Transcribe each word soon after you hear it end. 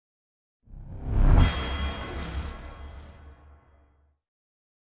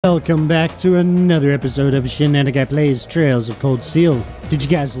Welcome back to another episode of Shenanaguy Plays Trails of Cold Steel. Did you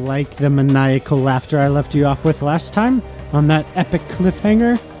guys like the maniacal laughter I left you off with last time on that epic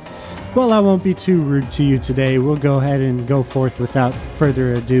cliffhanger? Well, I won't be too rude to you today. We'll go ahead and go forth without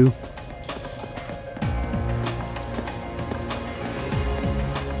further ado.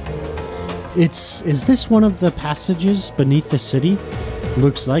 Is this one of the passages beneath the city?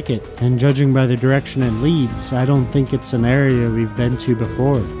 Looks like it, and judging by the direction it leads, I don't think it's an area we've been to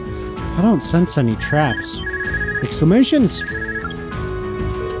before. I don't sense any traps. Exclamations!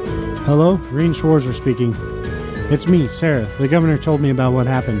 Hello, Reen Schwarzer speaking. It's me, Sarah. The governor told me about what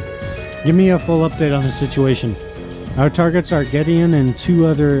happened. Give me a full update on the situation. Our targets are Gideon and two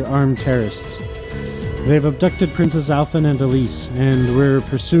other armed terrorists. They've abducted Princess Alphen and Elise, and we're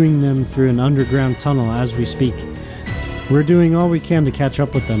pursuing them through an underground tunnel as we speak. We're doing all we can to catch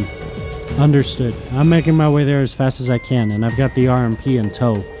up with them. Understood. I'm making my way there as fast as I can, and I've got the RMP in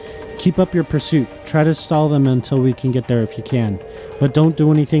tow. Keep up your pursuit. Try to stall them until we can get there if you can. But don't do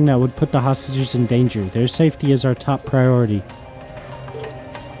anything that would put the hostages in danger. Their safety is our top priority.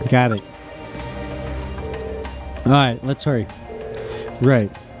 Got it. Alright, let's hurry. Right.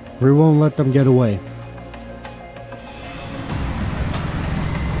 We won't let them get away.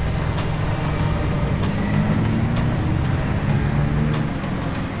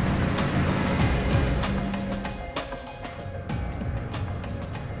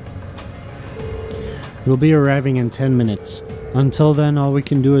 We'll be arriving in 10 minutes. Until then, all we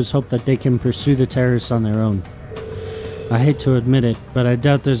can do is hope that they can pursue the terrorists on their own. I hate to admit it, but I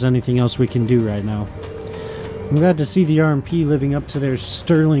doubt there's anything else we can do right now. I'm glad to see the RMP living up to their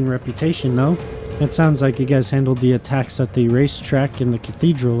sterling reputation, though. It sounds like you guys handled the attacks at the racetrack and the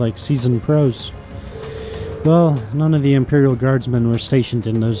cathedral like seasoned pros. Well, none of the Imperial Guardsmen were stationed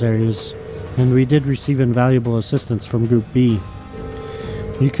in those areas, and we did receive invaluable assistance from Group B.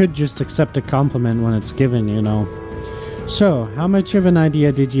 You could just accept a compliment when it's given, you know. So, how much of an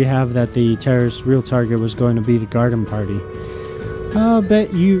idea did you have that the terrorist's real target was going to be the garden party? I'll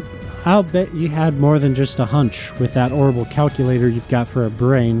bet you had more than just a hunch with that horrible calculator you've got for a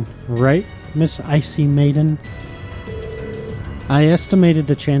brain, right, Miss Icy Maiden? I estimated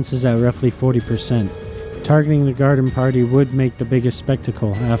the chances at roughly 40%. Targeting the garden party would make the biggest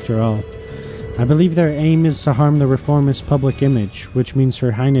spectacle, after all. I believe their aim is to harm the reformist public image, which means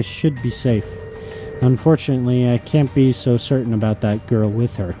Her Highness should be safe. Unfortunately, I can't be so certain about that girl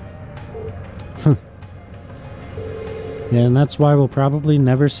with her. Yeah, and that's why we'll probably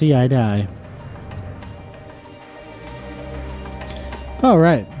never see eye to eye.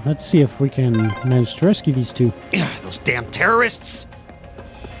 Alright, let's see if we can manage to rescue these two. Those damn terrorists!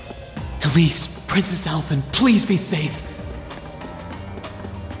 Elise, Princess Alphen, please be safe.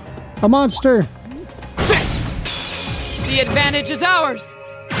 A monster! The advantage is ours!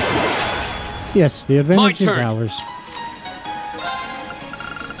 Yes, the advantage is ours.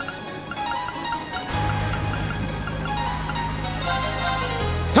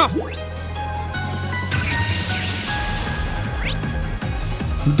 Huh.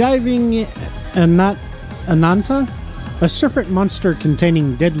 Diving Ananta? A serpent monster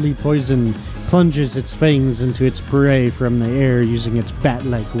containing deadly poison plunges its fangs into its prey from the air using its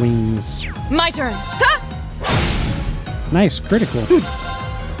bat-like wings. My turn! Nice, critical.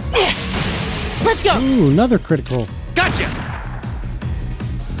 Let's go! Ooh, another critical. Gotcha!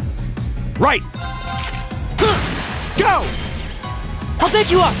 Right! Go! I'll pick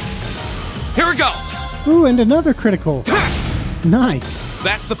you up! Here we go! Ooh, and another critical. Nice.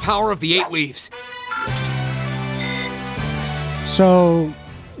 That's the power of the 8 leaves. So,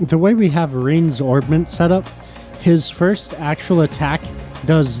 the way we have Reen's orbment set up, his first actual attack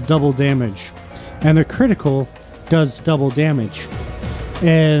does double damage, and a critical does double damage.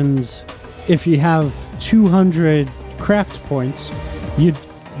 And if you have 200 craft points,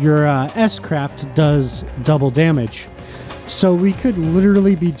 your S-craft does double damage. So we could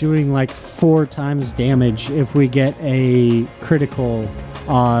literally be doing like 4 times damage if we get a critical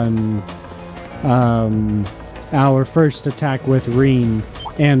on our first attack with Reen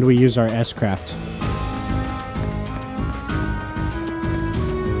and we use our S-craft.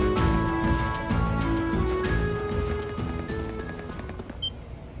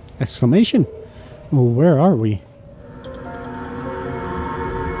 Exclamation! Well, where are we?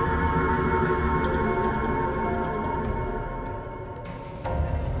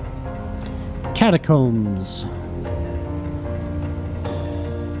 Catacombs.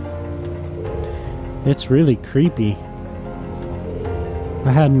 It's really creepy.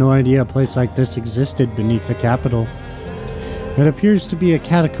 I had no idea a place like this existed beneath the capital. It appears to be a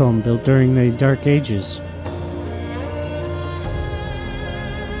catacomb built during the Dark Ages.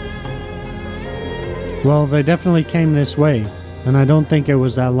 Well, they definitely came this way, and I don't think it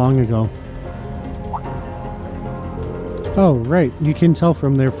was that long ago. Oh, right, you can tell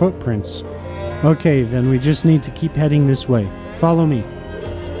from their footprints. Okay, then we just need to keep heading this way. Follow me.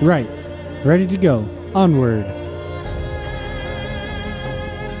 Right, ready to go. Onward.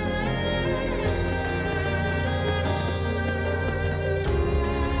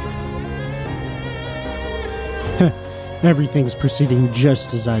 Everything's proceeding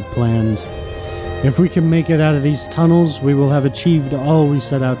just as I'd planned. If we can make it out of these tunnels, we will have achieved all we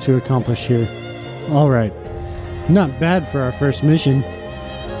set out to accomplish here. Alright. Not bad for our first mission.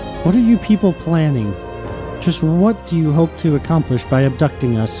 What are you people planning? Just what do you hope to accomplish by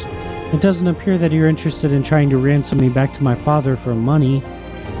abducting us? It doesn't appear that you're interested in trying to ransom me back to my father for money.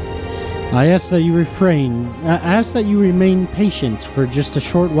 I ask that you remain patient for just a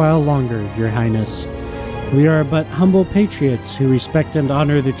short while longer, Your Highness. We are but humble patriots who respect and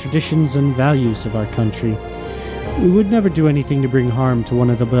honor the traditions and values of our country. We would never do anything to bring harm to one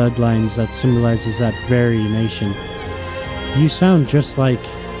of the bloodlines that symbolizes that very nation. You sound just like...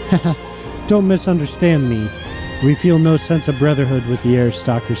 Don't misunderstand me. We feel no sense of brotherhood with the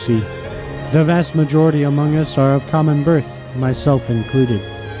aristocracy. The vast majority among us are of common birth, myself included.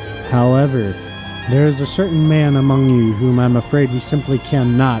 However, there is a certain man among you whom I'm afraid we simply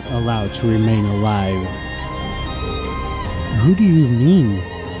cannot allow to remain alive. Who do you mean?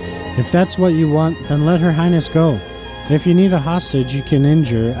 If that's what you want, then let Her Highness go. If you need a hostage you can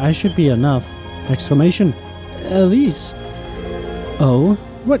injure, I should be enough. Exclamation. Elise. Oh,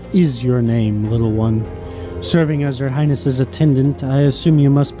 what is your name, little one? Serving as Her Highness's attendant, I assume you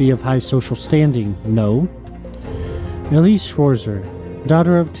must be of high social standing, no? Elise Schwarzer,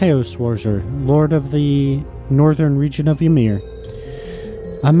 daughter of Theo Schwarzer, lord of the northern region of Ymir.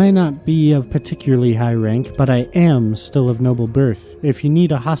 I may not be of particularly high rank, but I am still of noble birth. If you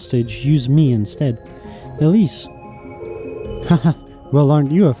need a hostage, use me instead. Elise. Haha, well,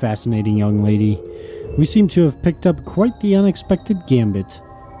 aren't you a fascinating young lady? We seem to have picked up quite the unexpected gambit.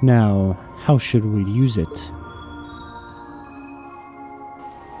 Now, how should we use it?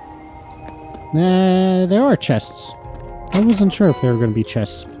 There are chests. I wasn't sure if there were going to be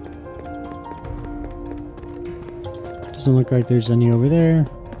chests. Doesn't look like there's any over there.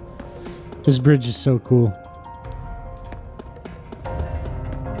 This bridge is so cool.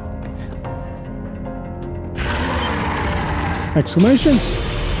 Exclamations!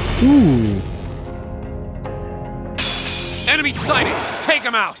 Ooh. Enemy sighted! Take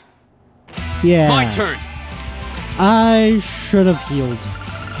him out! Yeah. My turn! I should have healed.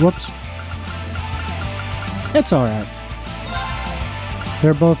 Whoops. It's alright.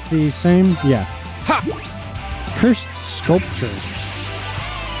 They're both the same? Yeah. Ha! Cursed sculpture.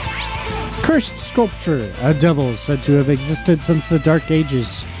 Cursed sculpture. A devil said to have existed since the Dark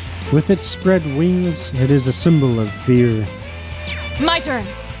Ages. With its spread wings, it is a symbol of fear. My turn.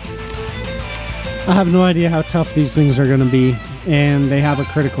 I have no idea how tough these things are going to be, and they have a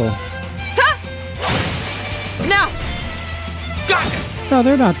critical. Ha! Now! Got it! No,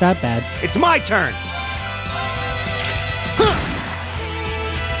 they're not that bad. It's my turn!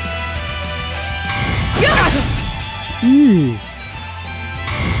 Ew.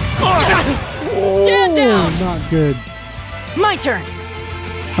 Stand down! Not good. My turn.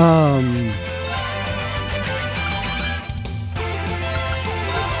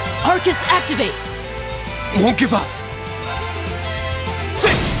 Arcus activate. Won't give up!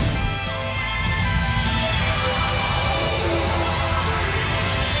 Sit!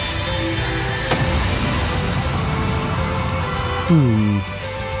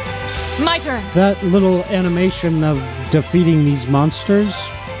 My turn. That little animation of defeating these monsters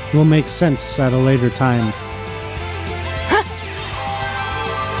will make sense at a later time.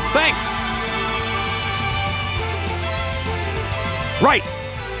 Thanks! Right!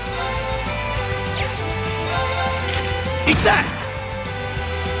 Eat that!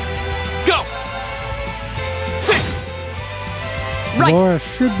 Go! Sit! Right. Laura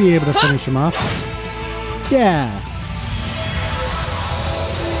should be able to finish him off. Yeah.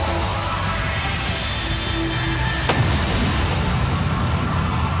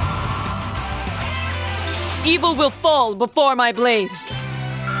 Evil will fall before my blade.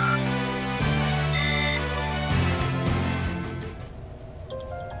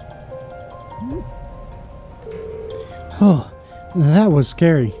 Oh, that was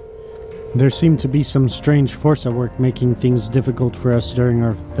scary. There seemed to be some strange force at work making things difficult for us during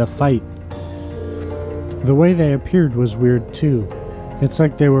the fight. The way they appeared was weird too. It's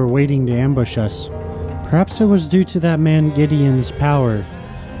like they were waiting to ambush us. Perhaps it was due to that man Gideon's power,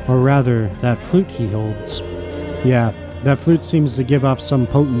 or rather, that flute he holds. Yeah, that flute seems to give off some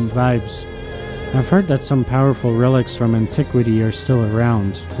potent vibes. I've heard that some powerful relics from antiquity are still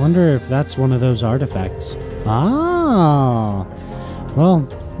around. Wonder if that's one of those artifacts. Ah! Well,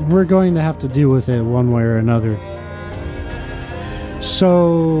 we're going to have to deal with it one way or another.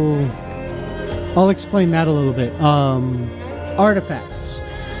 So, I'll explain that a little bit. Artifacts.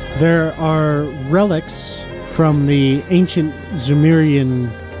 There are relics from the ancient Sumerian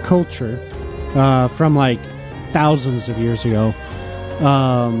culture from like thousands of years ago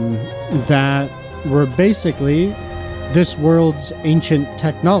that were basically this world's ancient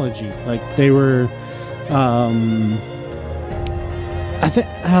technology. Like they were,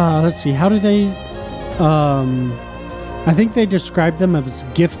 let's see, how do they, I think they described them as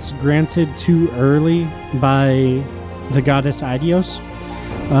gifts granted too early by the goddess Aidios.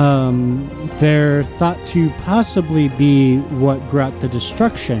 They're thought to possibly be what brought the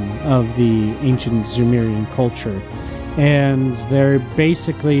destruction of the ancient Sumerian culture. And they're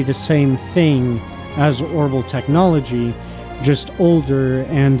basically the same thing as orbital technology, just older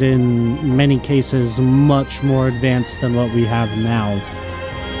and in many cases much more advanced than what we have now.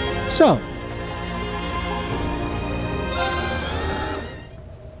 So,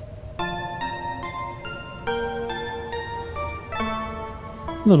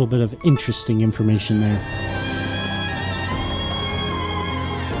 a little bit of interesting information there.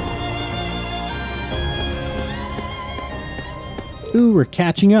 Ooh, we're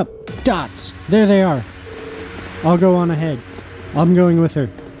catching up. Dots. There they are. I'll go on ahead. I'm going with her.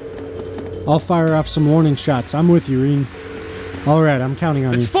 I'll fire off some warning shots. I'm with you, Reen. Alright, I'm counting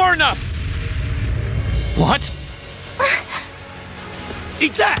on you. It's far enough! What?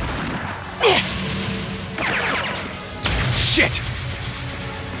 Eat that! Shit!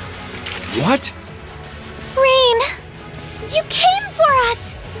 What? Rain! You came for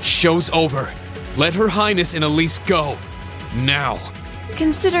us! Show's over. Let Her Highness and Elise go. Now.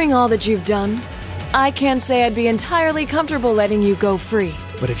 Considering all that you've done, I can't say I'd be entirely comfortable letting you go free.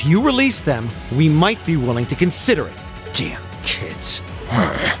 But if you release them, we might be willing to consider it. Damn kids.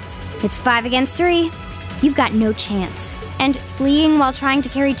 It's 5 against 3. You've got no chance. And fleeing while trying to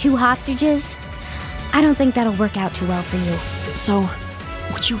carry 2 hostages? I don't think that'll work out too well for you. So,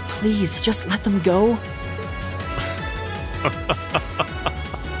 would you please just let them go?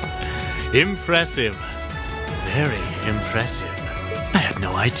 Impressive. Very impressive. I had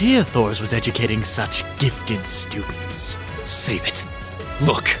no idea Thors was educating such gifted students. Save it.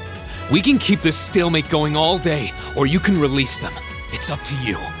 Look, we can keep this stalemate going all day, or you can release them. It's up to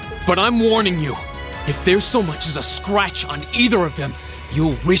you. But I'm warning you, if there's so much as a scratch on either of them,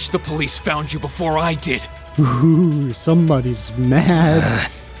 you'll wish the police found you before I did. Ooh, somebody's mad.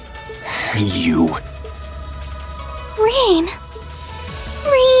 You. Rain!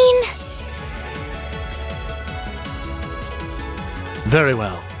 Rain! Very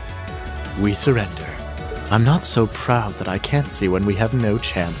well. We surrender. I'm not so proud that I can't see when we have no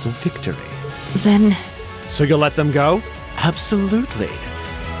chance of victory. Then, So you'll let them go? Absolutely.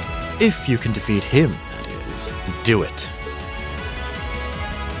 If you can defeat him, that is. Do it.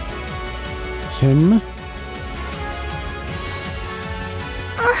 Him?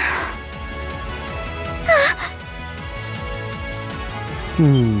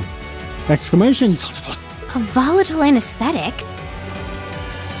 Exclamation. Son of A volatile anesthetic?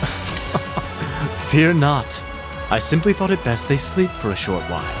 Fear not. I simply thought it best they sleep for a short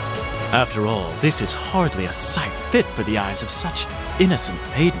while. After all, this is hardly a sight fit for the eyes of such innocent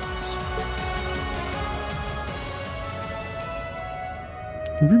maidens.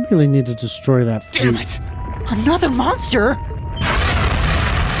 We really need to destroy that Damn fleet. it! another monster?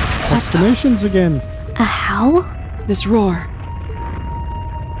 Exclamations again. A howl? This roar.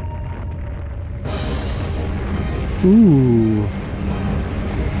 Ooh.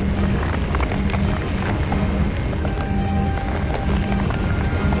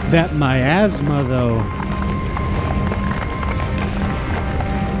 That miasma, though.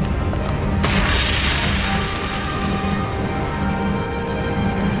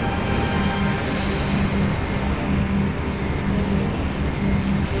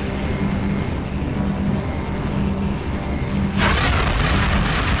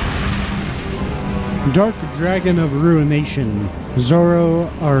 Dark Dragon of Ruination, Zoro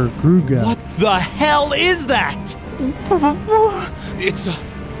Arguga. What the hell is that? It's a...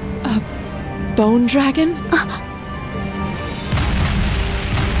 Bone dragon?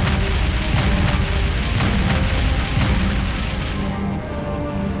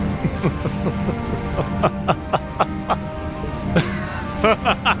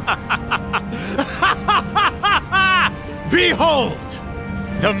 Behold!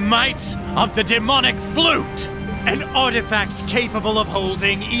 The might of the demonic flute! An artifact capable of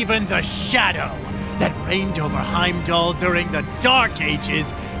holding even the shadow that reigned over Heimdall during the Dark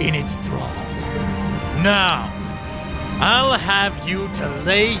Ages in its thrall. Now, I'll have you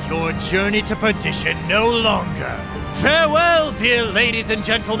delay your journey to perdition no longer. Farewell, dear ladies and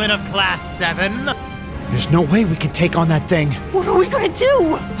gentlemen of Class 7. There's no way we can take on that thing. What are we gonna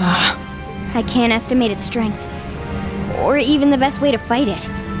do? I can't estimate its strength. Or even the best way to fight it.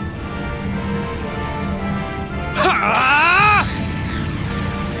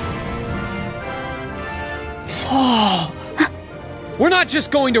 We're not just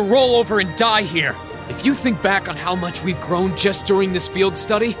going to roll over and die here. If you think back on how much we've grown just during this field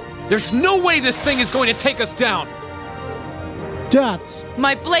study, there's no way this thing is going to take us down. Dots!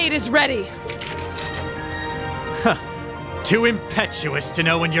 My blade is ready. Too impetuous to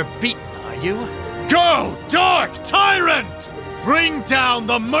know when you're beaten, are you? Go, Dark Tyrant! Bring down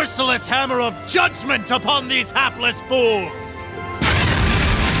the merciless hammer of judgment upon these hapless fools!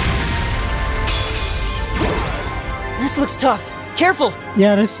 This looks tough. Careful!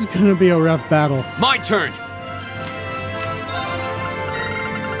 Yeah, this is gonna be a rough battle. My turn.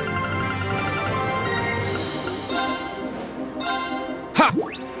 Ha!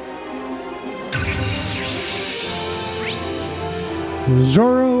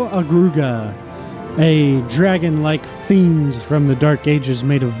 Zoro Agruga, a dragon-like fiend from the Dark Ages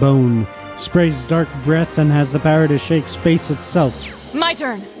made of bone, sprays dark breath and has the power to shake space itself. My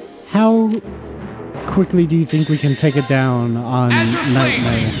turn. How quickly do you think we can take it down on Azure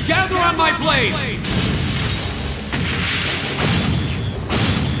Nightmare? Flames, gather on my blade!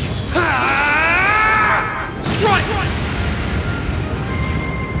 Strike!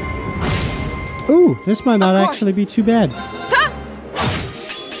 Ooh, this might not Of course. actually be too bad.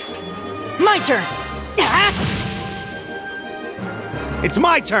 My turn! It's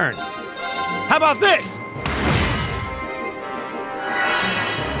my turn! How about this?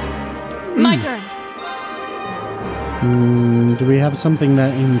 My turn. Do we have something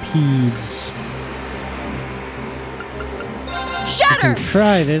that impedes? Shatter!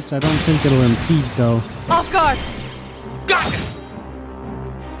 Try this. I don't think it'll impede, though. Off guard. Got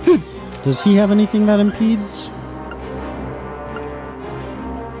it! Does he have anything that impedes?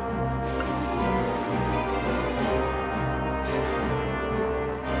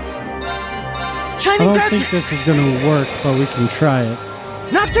 I Chiming don't darkness! think this is gonna work, but we can try it.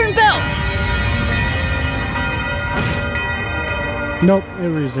 Nocturne bell! Nope, it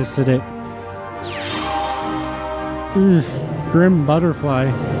resisted it. Ugh, Grim Butterfly.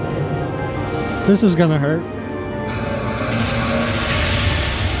 This is gonna hurt.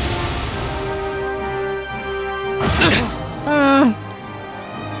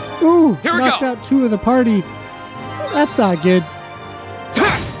 Ooh, Here we knocked go. out 2 of the party. That's not good.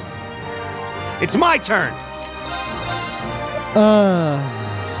 It's my turn!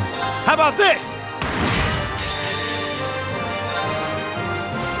 How about this?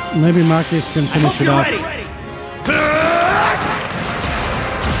 Maybe Marcus can finish it You're off. ready!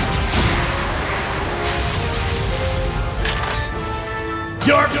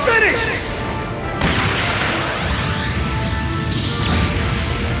 You're finished!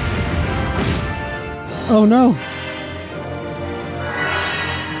 Oh no.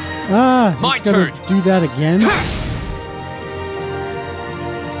 My it's gonna turn. do that again?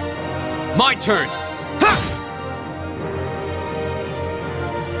 My turn.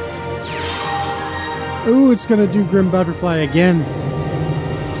 Ooh, it's gonna do Grim Butterfly again.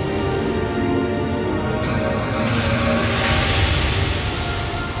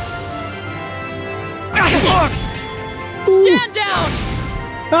 Stand down.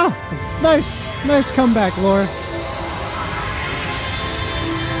 Ah, nice comeback, Laura.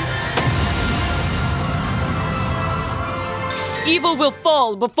 Evil will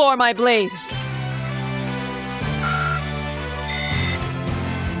fall before my blade.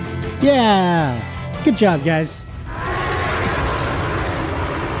 Yeah, good job, guys.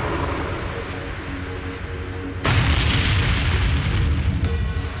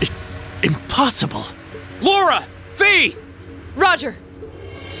 Impossible! Laura! V! Roger.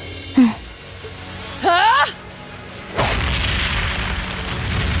 Huh?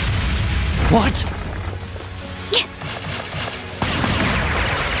 What?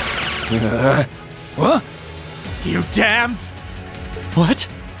 What? You damned! What?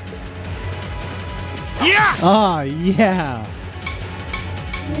 Yeah! Ah, yeah.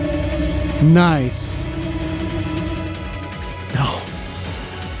 Nice. No.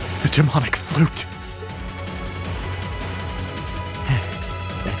 The demonic flute.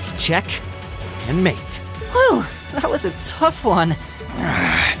 Let's check and mate. Whew, that was a tough one.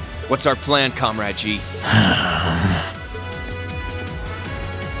 What's our plan, Comrade G?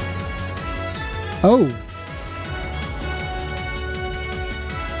 Oh.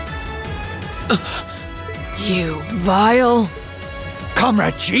 You vile.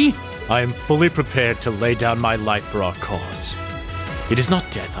 Comrade G? I am fully prepared to lay down my life for our cause. It is not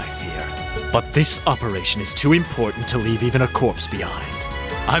death I fear, but this operation is too important to leave even a corpse behind.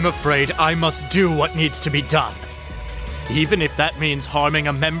 I'm afraid I must do what needs to be done, even if that means harming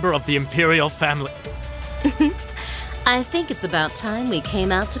a member of the Imperial family. I think it's about time we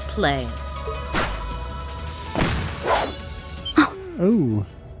came out to play. Oh.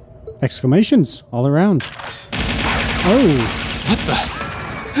 Exclamations all around. Oh. What the?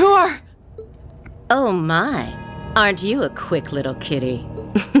 Who are... Oh my, aren't you a quick little kitty?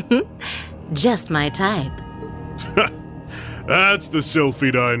 Just my type. That's the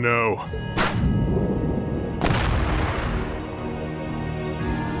Sylphid I know.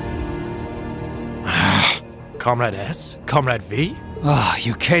 Comrade S? Comrade V? Ah,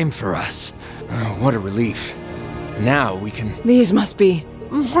 you came for us. Oh, what a relief. Now we can... These must be...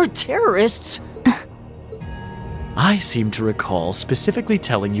 More terrorists? I seem to recall specifically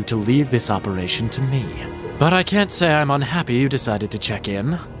telling you to leave this operation to me. But I can't say I'm unhappy you decided to check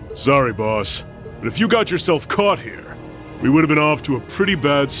in. Sorry, boss. But if you got yourself caught here, we would have been off to a pretty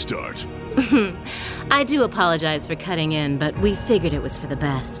bad start. I do apologize for cutting in, but we figured it was for the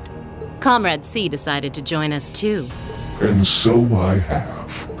best. Comrade C decided to join us too. And so I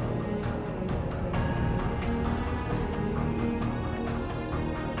have.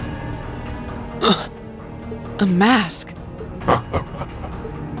 A mask.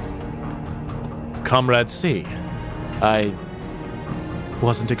 Comrade C, I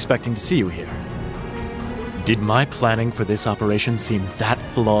wasn't expecting to see you here. Did my planning for this operation seem that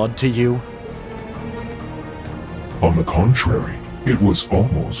flawed to you? On the contrary, it was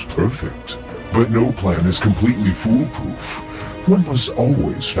almost perfect. But no plan is completely foolproof. One must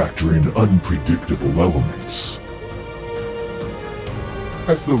always factor in unpredictable elements.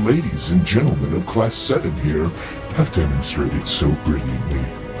 As the ladies and gentlemen of Class 7 here have demonstrated so brilliantly.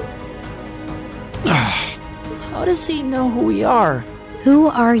 How does he know who we are? Who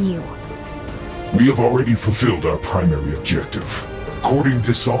are you? We have already fulfilled our primary objective. Courting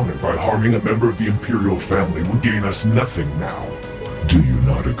dishonor by harming a member of the Imperial family would gain us nothing now. Do you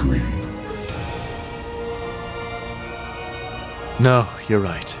not agree? No, you're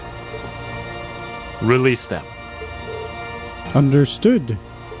right. Release them. Understood.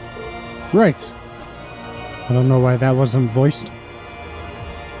 Right. I don't know why that wasn't voiced.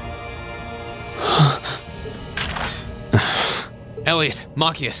 Elliot,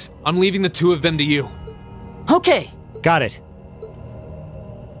 Machias, I'm leaving the two of them to you. Okay. Got it.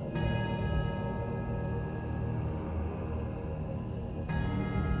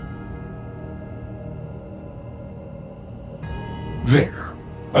 There,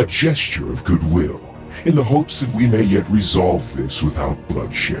 a gesture of goodwill, in the hopes that we may yet resolve this without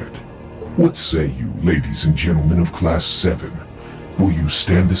bloodshed. What say you, ladies and gentlemen of Class 7? Will you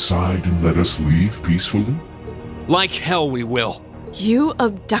stand aside and let us leave peacefully? Like hell we will. You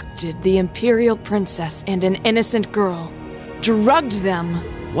abducted the Imperial Princess and an innocent girl. Drugged them.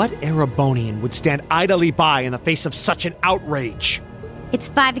 What Erebonian would stand idly by in the face of such an outrage? It's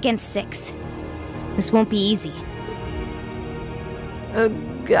 5 against 6. This won't be easy.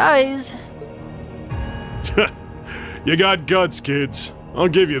 Guys. You got guts, kids. I'll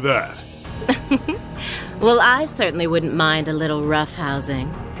give you that. Well, I certainly wouldn't mind a little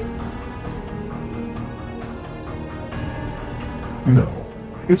roughhousing. No,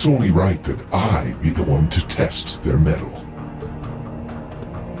 it's only right that I be the one to test their mettle.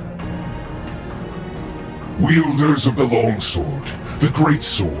 Wielders of the longsword, the great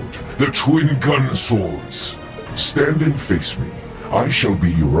sword, the twin gun swords, stand and face me. I shall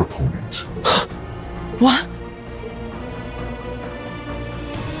be your opponent. What?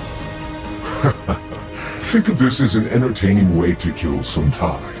 Think of this as an entertaining way to kill some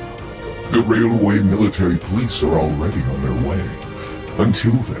time. The railway military police are already on their way.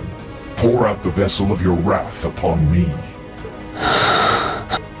 Until then, pour out the vessel of your wrath upon me.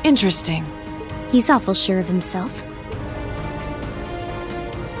 Interesting. He's awful sure of himself.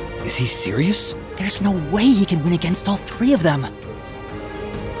 Is he serious? There's no way he can win against all three of them.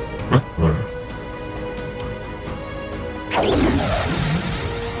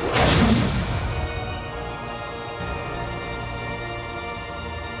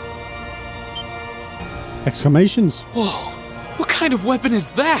 Exclamations. Whoa, what kind of weapon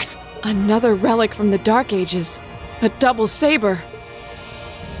is that? Another relic from the Dark Ages. A double saber.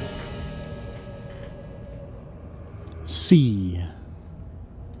 C.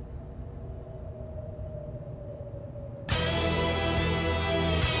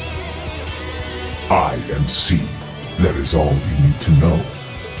 I am C. That is all you need to know.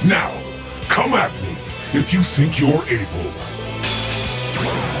 Now, come at me if you think you're able.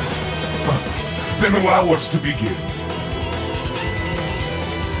 Then allow us to begin.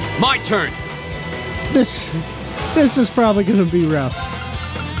 My turn! This is probably going to be rough.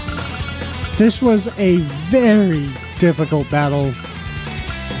 This was a very difficult battle.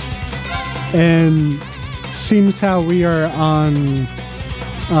 And seems how we are on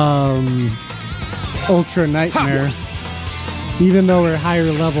Ultra Nightmare. Even though we're higher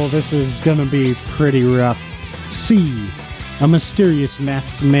level, this is going to be pretty rough. C. A mysterious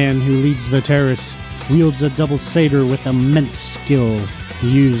masked man who leads the terrorists wields a double saber with immense skill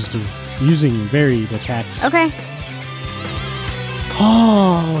using varied attacks. Okay.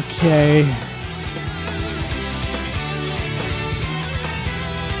 Oh, okay.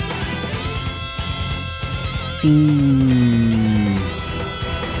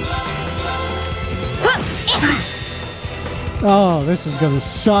 Oh, this is gonna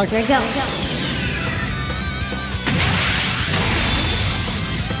suck. Here we go.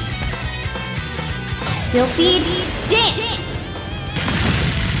 Sylphid dance.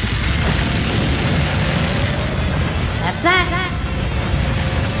 That's that.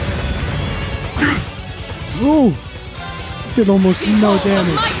 Ooh, did almost no damage.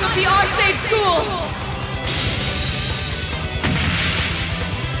 The might of the Arcade School!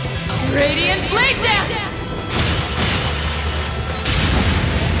 Radiant Blade Dance!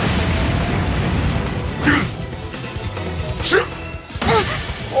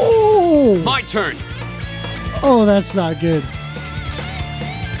 Oh! My turn! Oh, that's not good.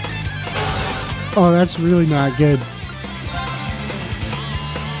 Oh, that's really not good.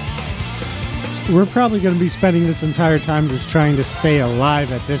 We're probably going to be spending this entire time just trying to stay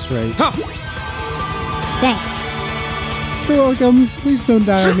alive at this rate. Huh. Thanks. You're welcome. Please don't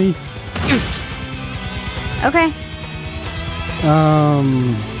die on me. Okay.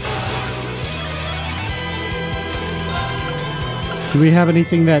 Do we have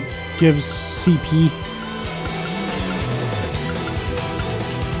anything that gives CP?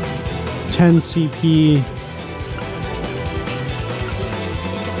 10 CP.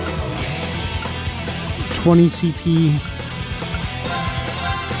 20 CP.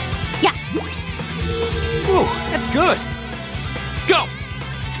 Yeah. Whoa, that's good. Go!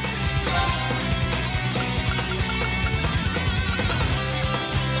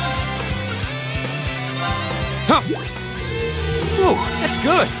 Huh. Whoa, that's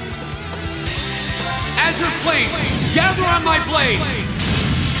good. Azure Flames, gather on my blade.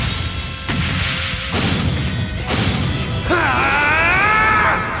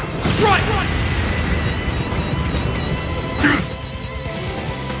 Strike!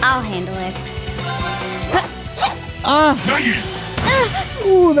 I'll handle it.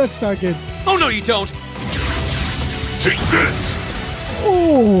 Ooh, that's not good. Oh, no, you don't. Take this.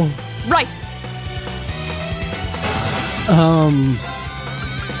 Oh. Right!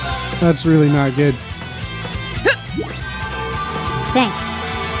 That's really not good. Thanks.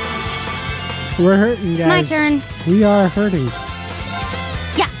 We're hurting, guys. My turn. We are hurting.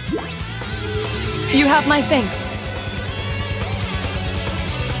 Yeah. You have my thanks.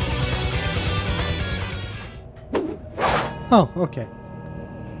 Oh, okay.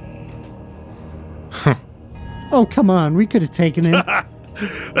 Oh, come on. We could have taken it.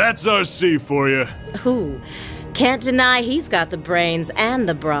 That's our C for you. Ooh, can't deny he's got the brains and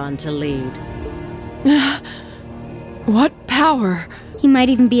the brawn to lead. What power? He might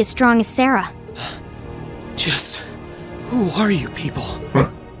even be as strong as Sarah. Just, who are you people?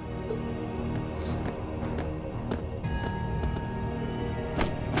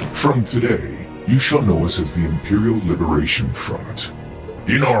 From today, you shall know us as the Imperial Liberation Front.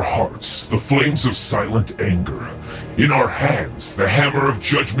 In our hearts, the flames of silent anger. In our hands, the hammer of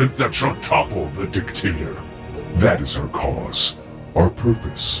judgment that shall topple the dictator. That is our cause, our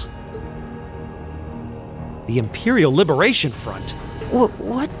purpose. The Imperial Liberation Front?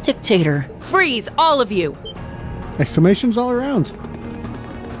 What dictator? Freeze, all of you! Exclamations all around.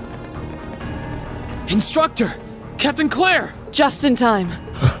 Instructor! Captain Claire! Just in time.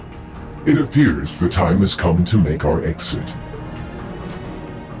 It appears the time has come to make our exit.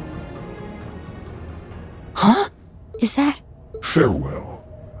 Huh? Is that? Farewell.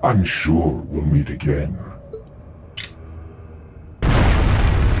 I'm sure we'll meet again.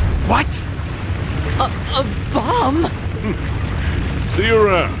 What? A bomb? See you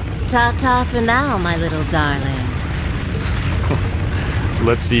around. Ta-ta for now, my little darlings.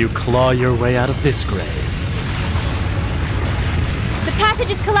 Let's see you claw your way out of this grave. The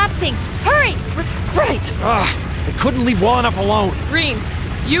passage is collapsing. Hurry! Right! They couldn't leave Juan up alone. Reen,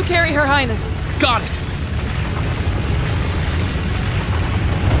 you carry Her Highness. Got it!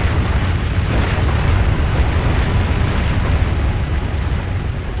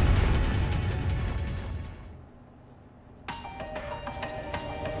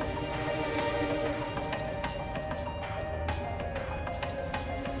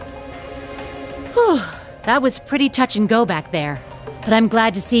 Whew, that was pretty touch and go back there. But I'm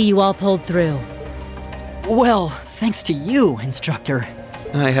glad to see you all pulled through. Well, thanks to you, Instructor.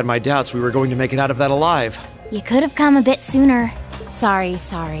 I had my doubts we were going to make it out of that alive. You could have come a bit sooner. Sorry.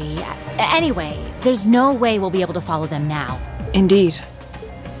 Anyway, there's no way we'll be able to follow them now. Indeed.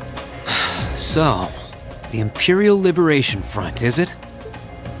 So, the Imperial Liberation Front, is it?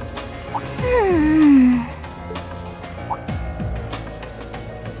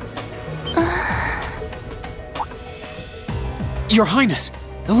 Your Highness!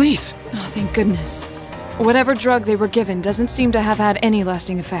 Elise! Oh, thank goodness. Whatever drug they were given doesn't seem to have had any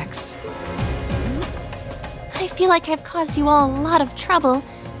lasting effects. I feel like I've caused you all a lot of trouble,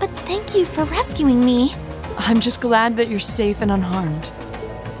 but thank you for rescuing me. I'm just glad that you're safe and unharmed.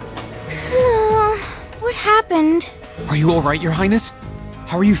 What happened? Are you alright, Your Highness?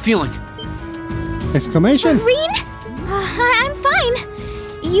 How are you feeling? Exclamation! Marine? I'm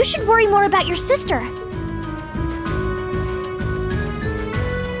fine. You should worry more about your sister.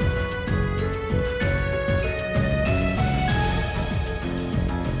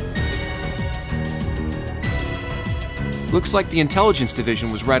 Looks like the intelligence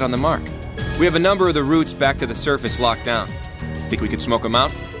division was right on the mark. We have a number of the routes back to the surface locked down. Think we could smoke them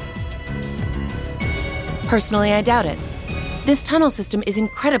out? Personally, I doubt it. This tunnel system is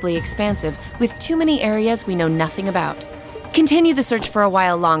incredibly expansive, with too many areas we know nothing about. Continue the search for a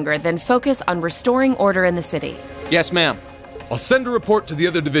while longer, then focus on restoring order in the city. Yes, ma'am. I'll send a report to the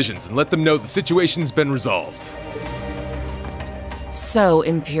other divisions and let them know the situation's been resolved. So,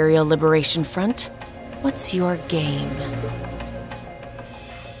 Imperial Liberation Front, what's your game?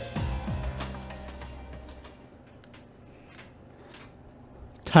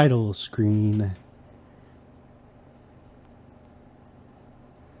 Title screen.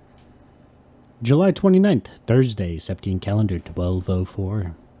 July 29th, Thursday, Septian calendar,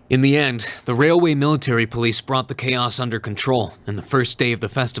 1204. In the end, the Railway Military Police brought the chaos under control, and the first day of the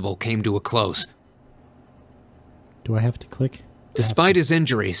festival came to a close. Do I have to click? Despite his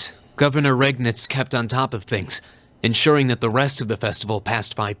injuries, Governor Regnitz kept on top of things, ensuring that the rest of the festival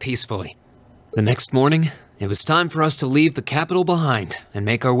passed by peacefully. The next morning, it was time for us to leave the capital behind and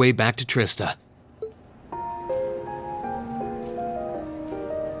make our way back to Trista.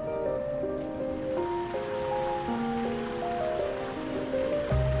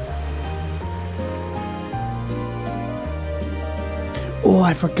 Oh,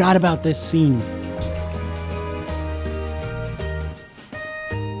 I forgot about this scene.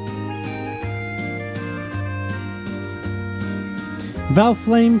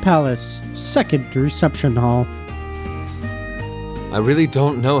 Valflame Palace, second reception hall. I really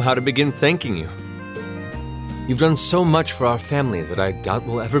don't know how to begin thanking you. You've done so much for our family that I doubt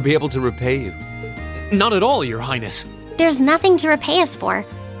we'll ever be able to repay you. Not at all, Your Highness. There's nothing to repay us for.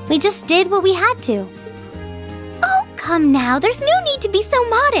 We just did what we had to. Oh, come now, there's no need to be so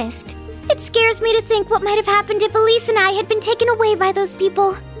modest. It scares me to think what might have happened if Elise and I had been taken away by those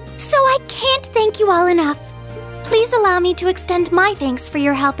people. So I can't thank you all enough. Please allow me to extend my thanks for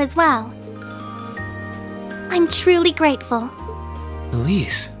your help as well. I'm truly grateful.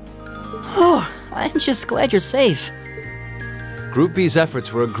 Elise. Oh, I'm just glad you're safe. Group B's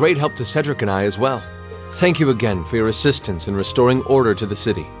efforts were a great help to Cedric and I as well. Thank you again for your assistance in restoring order to the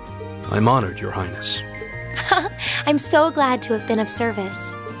city. I'm honored, Your Highness. I'm so glad to have been of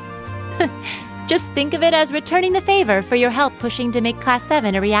service. Just think of it as returning the favor for your help pushing to make Class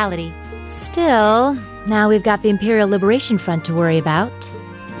 7 a reality. Still, now we've got the Imperial Liberation Front to worry about.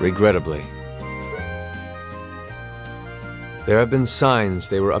 Regrettably. There have been signs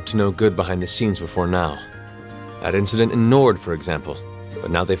they were up to no good behind the scenes before now. That incident in Nord, for example. But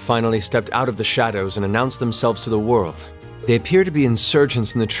now they've finally stepped out of the shadows and announced themselves to the world. They appear to be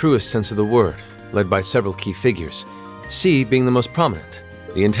insurgents in the truest sense of the word, led by several key figures, C being the most prominent.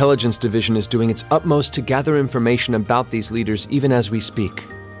 The intelligence division is doing its utmost to gather information about these leaders even as we speak.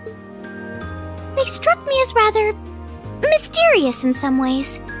 They struck me as rather mysterious in some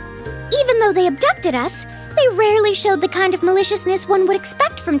ways. Even though they abducted us, they rarely showed the kind of maliciousness one would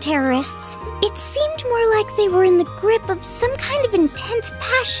expect from terrorists. It seemed more like they were in the grip of some kind of intense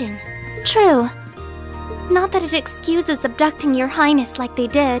passion. True. Not that it excuses abducting Your Highness like they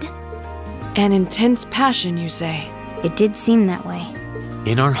did. An intense passion, you say? It did seem that way.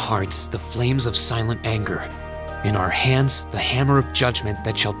 In our hearts, the flames of silent anger. In our hands, the hammer of judgment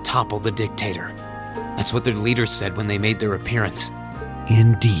that shall topple the dictator. That's what their leaders said when they made their appearance.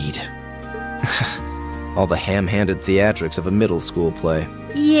 Indeed. All the ham-handed theatrics of a middle school play.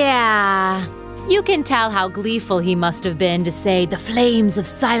 Yeah. You can tell how gleeful he must have been to say the flames of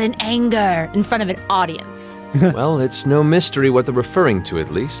silent anger in front of an audience. Well, it's no mystery what they're referring to,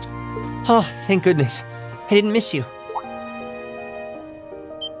 at least. Oh, thank goodness. I didn't miss you.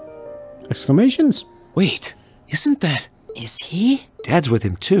 Exclamations? Wait, isn't that... Is he? Dad's with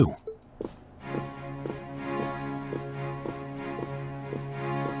him, too.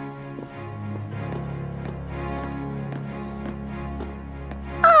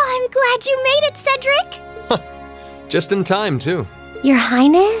 Oh, I'm glad you made it, Cedric! Just in time, too. Your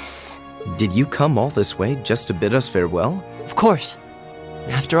Highness? Did you come all this way just to bid us farewell? Of course.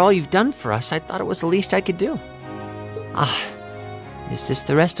 After all you've done for us, I thought it was the least I could do. Is this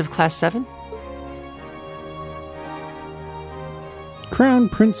the rest of Class 7? Crown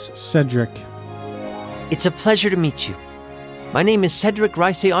Prince Cedric. It's a pleasure to meet you. My name is Cedric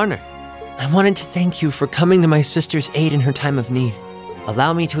Rice Arner. I wanted to thank you for coming to my sister's aid in her time of need.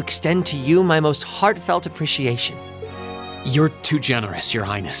 Allow me to extend to you my most heartfelt appreciation. You're too generous, Your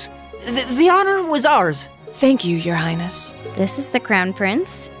Highness. The honor was ours. Thank you, Your Highness. This is the Crown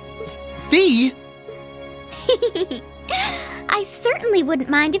Prince. Fee? I certainly wouldn't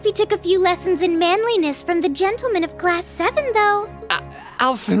mind if he took a few lessons in manliness from the gentleman of Class 7, though.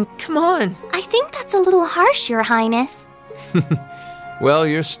 Alphen, come on. I think that's a little harsh, Your Highness. Well,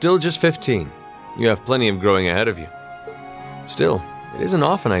 you're still just 15. You have plenty of growing ahead of you. Still, it isn't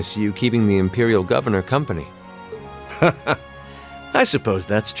often I see you keeping the Imperial Governor company. I suppose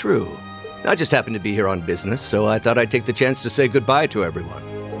that's true. I just happened to be here on business, so I thought I'd take the chance to say goodbye to everyone.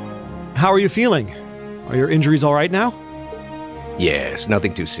 How are you feeling? Are your injuries all right now? Yes,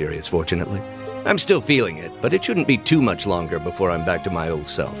 nothing too serious, fortunately. I'm still feeling it, but it shouldn't be too much longer before I'm back to my old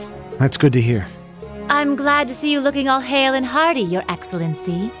self. That's good to hear. I'm glad to see you looking all hale and hearty, Your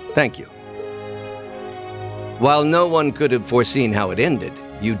Excellency. Thank you. While no one could have foreseen how it ended,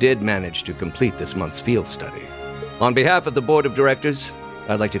 you did manage to complete this month's field study. On behalf of the Board of Directors,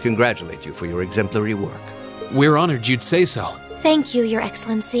 I'd like to congratulate you for your exemplary work. We're honored you'd say so. Thank you, Your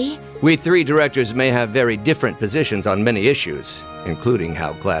Excellency. We three directors may have very different positions on many issues, including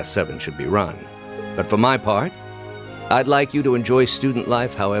how Class 7 should be run. But for my part, I'd like you to enjoy student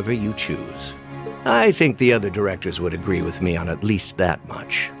life however you choose. I think the other directors would agree with me on at least that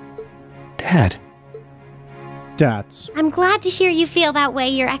much. Dad. Dads. I'm glad to hear you feel that way,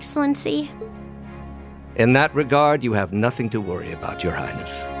 Your Excellency. In that regard, you have nothing to worry about, Your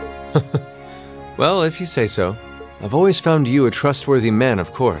Highness. Well, if you say so. I've always found you a trustworthy man,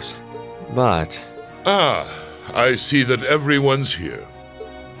 of course. But... I see that everyone's here.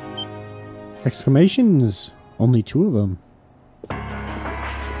 Exclamations. Only two of them.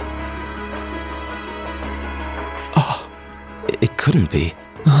 It couldn't be.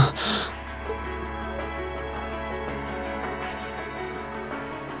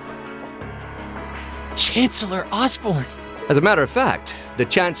 Chancellor Osborne! As a matter of fact, the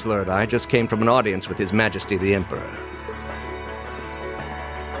Chancellor and I just came from an audience with His Majesty the Emperor.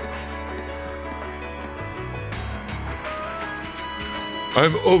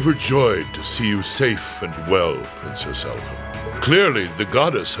 I'm overjoyed to see you safe and well, Princess Alphen. Clearly, the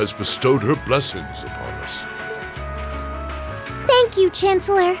goddess has bestowed her blessings upon us. Thank you,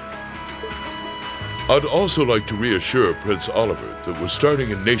 Chancellor. I'd also like to reassure Prince Oliver that we're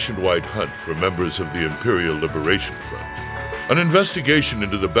starting a nationwide hunt for members of the Imperial Liberation Front. An investigation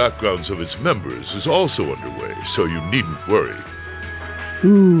into the backgrounds of its members is also underway, so you needn't worry.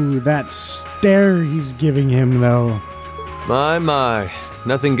 Ooh, that stare he's giving him, though. My.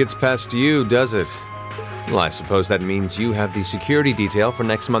 Nothing gets past you, does it? Well, I suppose that means you have the security detail for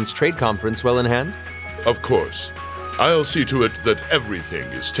next month's trade conference well in hand? Of course. I'll see to it that everything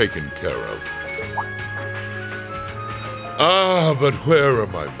is taken care of. But where are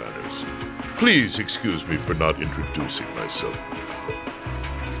my manners? Please excuse me for not introducing myself.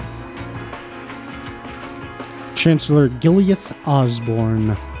 Chancellor Gileath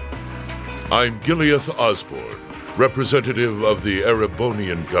Osborne. I'm Gileath Osborne, representative of the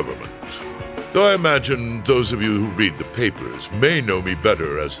Erebonian government. Though I imagine those of you who read the papers may know me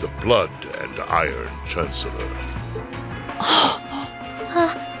better as the Blood and Iron Chancellor.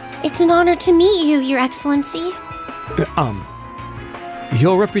 It's an honor to meet you, Your Excellency.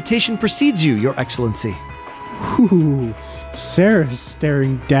 Your reputation precedes you, Your Excellency. Ooh, Sarah's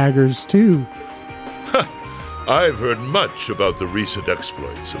staring daggers too. I've heard much about the recent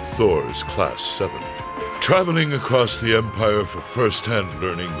exploits of Thor's Class 7. Traveling across the Empire for first-hand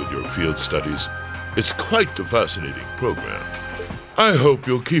learning with your field studies, It's quite the fascinating program. I hope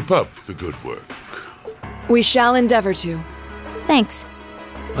you'll keep up the good work. We shall endeavor to. Thanks.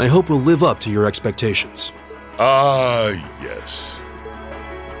 I hope we'll live up to your expectations. Ah, yes.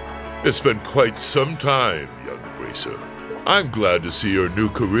 It's been quite some time, young Bracer. I'm glad to see your new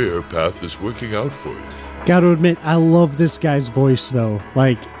career path is working out for you. Gotta admit, I love this guy's voice, though.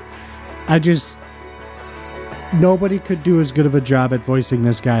 Like, nobody could do as good of a job at voicing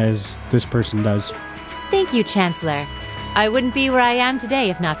this guy as this person does. Thank you, Chancellor. I wouldn't be where I am today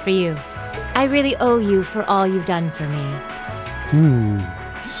if not for you. I really owe you for all you've done for me.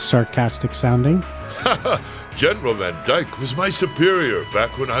 Sarcastic sounding. General Van Dyke was my superior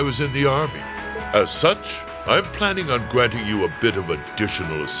back when I was in the Army. As such, I'm planning on granting you a bit of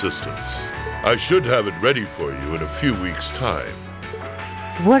additional assistance. I should have it ready for you in a few weeks' time.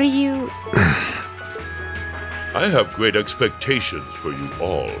 What are you... I have great expectations for you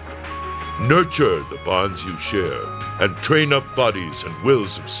all. Nurture the bonds you share, and train up bodies and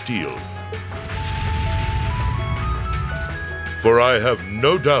wills of steel. For I have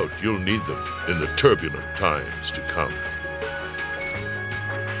no doubt you'll need them in the turbulent times to come.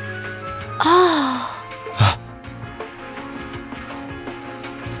 Oh.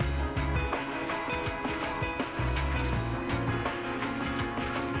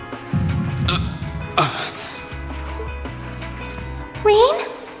 Rain?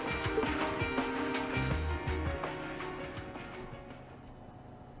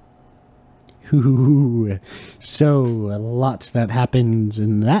 Ooh, so a lot that happens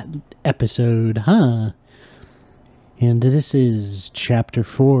in that episode, huh? And this is Chapter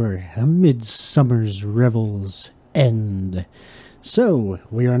 4, A Midsummer's Revel's End. So,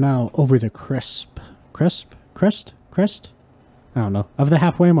 we are now over the crest? I don't know, of the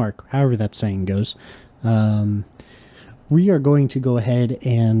halfway mark, however that saying goes. We are going to go ahead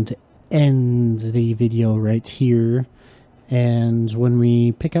and end the video right here. And when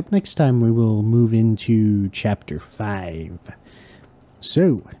we pick up next time, we will move into Chapter 5.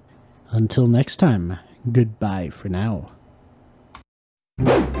 So, until next time, goodbye for now.